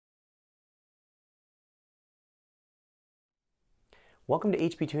Welcome to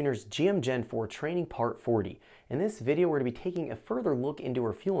HP Tuner's GM Gen 4 Training Part 40. In this video, we're going to be taking a further look into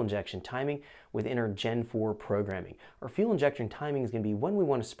our fuel injection timing within our Gen 4 programming. Our fuel injection timing is going to be when we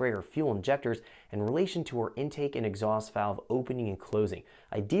want to spray our fuel injectors in relation to our intake and exhaust valve opening and closing.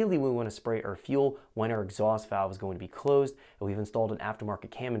 Ideally, we want to spray our fuel when our exhaust valve is going to be closed. And we've installed an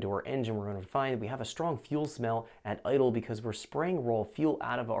aftermarket cam into our engine. We're going to find that we have a strong fuel smell at idle because we're spraying raw fuel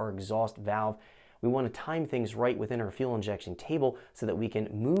out of our exhaust valve. We want to time things right within our fuel injection table so that we can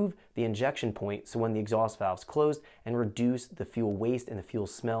move the injection point so when the exhaust valve's closed and reduce the fuel waste and the fuel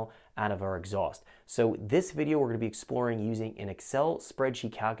smell out of our exhaust. So this video we're going to be exploring using an Excel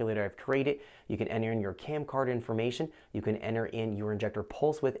spreadsheet calculator I've created. You can enter in your cam card information, you can enter in your injector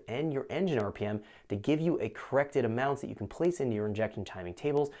pulse width and your engine RPM to give you a corrected amounts that you can place into your injection timing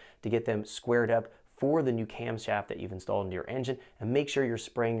tables to get them squared up for the new camshaft that you've installed into your engine, and make sure you're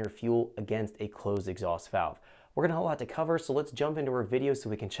spraying your fuel against a closed exhaust valve. We're gonna have a lot to cover, so let's jump into our video so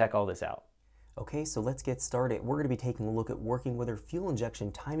we can check all this out. Okay, so let's get started. We're going to be taking a look at working with our fuel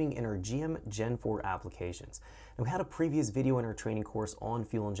injection timing in our GM Gen 4 applications. Now, we had a previous video in our training course on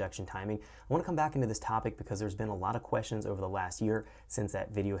fuel injection timing. I want to come back into this topic because there's been a lot of questions over the last year since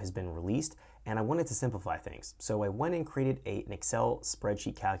that video has been released, and I wanted to simplify things. So I went and created an Excel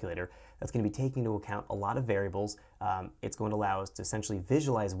spreadsheet calculator that's going to be taking into account a lot of variables. It's going to allow us to essentially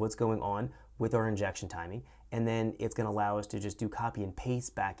visualize what's going on with our injection timing, and then it's going to allow us to just do copy and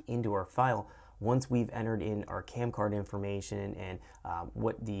paste back into our file once we've entered in our cam card information and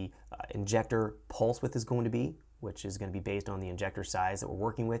what the injector pulse width is going to be, which is going to be based on the injector size that we're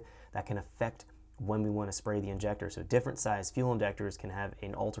working with. That can affect when we want to spray the injector. So different size fuel injectors can have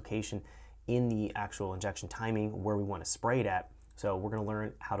an altercation in the actual injection timing where we want to spray it at. So we're going to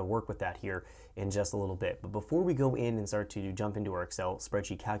learn how to work with that here in just a little bit. But before we go in and start to jump into our Excel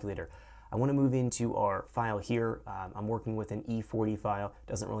spreadsheet calculator, I want to move into our file here. I'm working with an E40 file.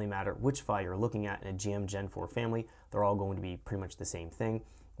 Doesn't really matter which file you're looking at in a GM Gen 4 family. They're all going to be pretty much the same thing.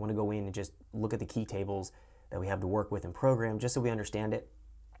 I want to go in and just look at the key tables that we have to work with and program just so we understand it.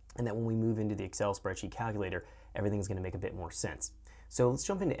 And that when we move into the Excel spreadsheet calculator, everything's going to make a bit more sense. So let's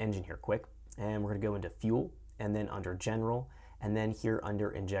jump into engine here quick. And we're going to go into fuel and then under general and then here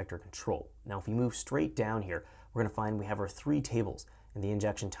under injector control. Now if we move straight down here, we're going to find we have our three tables in the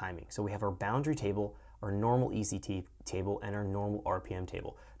injection timing. So we have our boundary table, our normal ECT table, and our normal RPM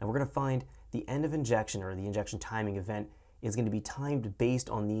table. Now we're going to find the end of injection or the injection timing event is going to be timed based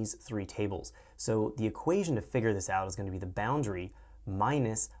on these three tables. So the equation to figure this out is going to be the boundary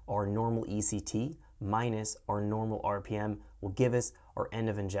minus our normal ECT minus our normal RPM will give us our end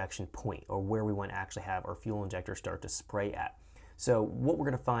of injection point, or where we want to actually have our fuel injector start to spray at. So what we're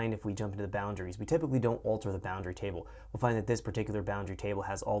going to find if we jump into the boundaries, we typically don't alter the boundary table. We'll find that this particular boundary table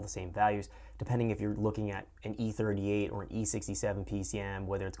has all the same values, depending if you're looking at an E38 or an E67 PCM,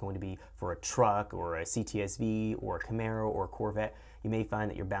 whether it's going to be for a truck or a CTSV or a Camaro or a Corvette. You may find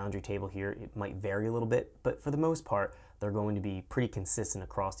that your boundary table here, it might vary a little bit, but for the most part, they're going to be pretty consistent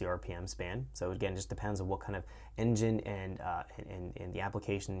across the RPM span. So again, it just depends on what kind of engine and the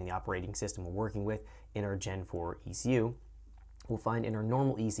application and the operating system we're working with in our Gen 4 ECU. We'll find in our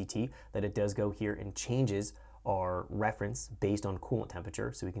normal ECT that it does go here and changes our reference based on coolant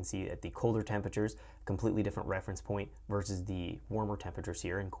temperature. So we can see at the colder temperatures, a completely different reference point versus the warmer temperatures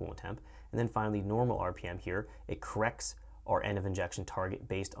here in coolant temp. And then finally, normal RPM here, it corrects our end of injection target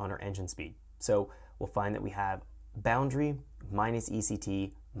based on our engine speed. So we'll find that we have boundary minus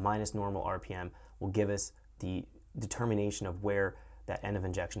ECT minus normal RPM will give us the determination of where that end of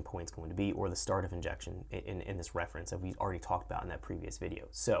injection point is going to be, or the start of injection in this reference that we already talked about in that previous video.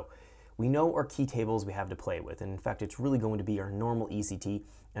 So we know our key tables we have to play with, and in fact it's really going to be our normal ECT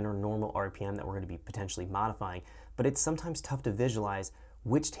and our normal RPM that we're going to be potentially modifying, but it's sometimes tough to visualize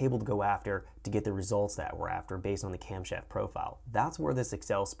which table to go after to get the results that we're after based on the camshaft profile. That's where this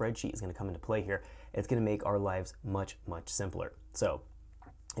Excel spreadsheet is going to come into play here. It's going to make our lives much simpler. So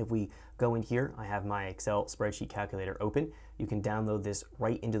if we go in here, I have my Excel spreadsheet calculator open. You can download this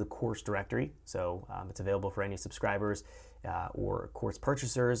right into the course directory. So it's available for any subscribers or course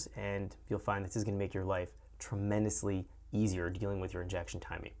purchasers, and you'll find this is going to make your life tremendously easier dealing with your injection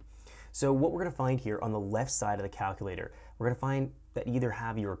timing. So what we're going to find here on the left side of the calculator, we're going to find that either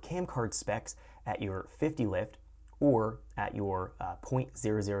have your cam card specs at your 50 lift or at your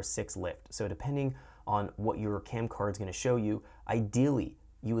 0.006 lift. So depending on what your cam card is going to show you, ideally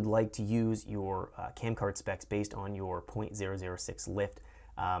you would like to use your cam card specs based on your 0.006 lift.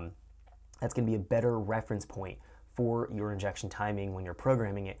 That's going to be a better reference point for your injection timing when you're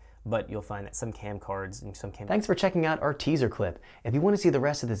programming it but you'll find that some cam cards and some cam... Thanks for checking out our teaser clip. If you want to see the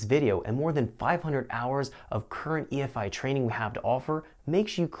rest of this video and more than 500 hours of current EFI training we have to offer, make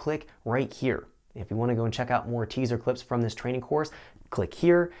sure you click right here. If you want to go and check out more teaser clips from this training course, click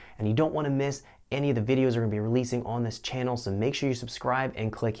here, and you don't want to miss any of the videos we're going to be releasing on this channel, so make sure you subscribe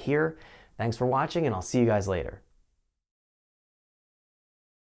and click here. Thanks for watching, and I'll see you guys later.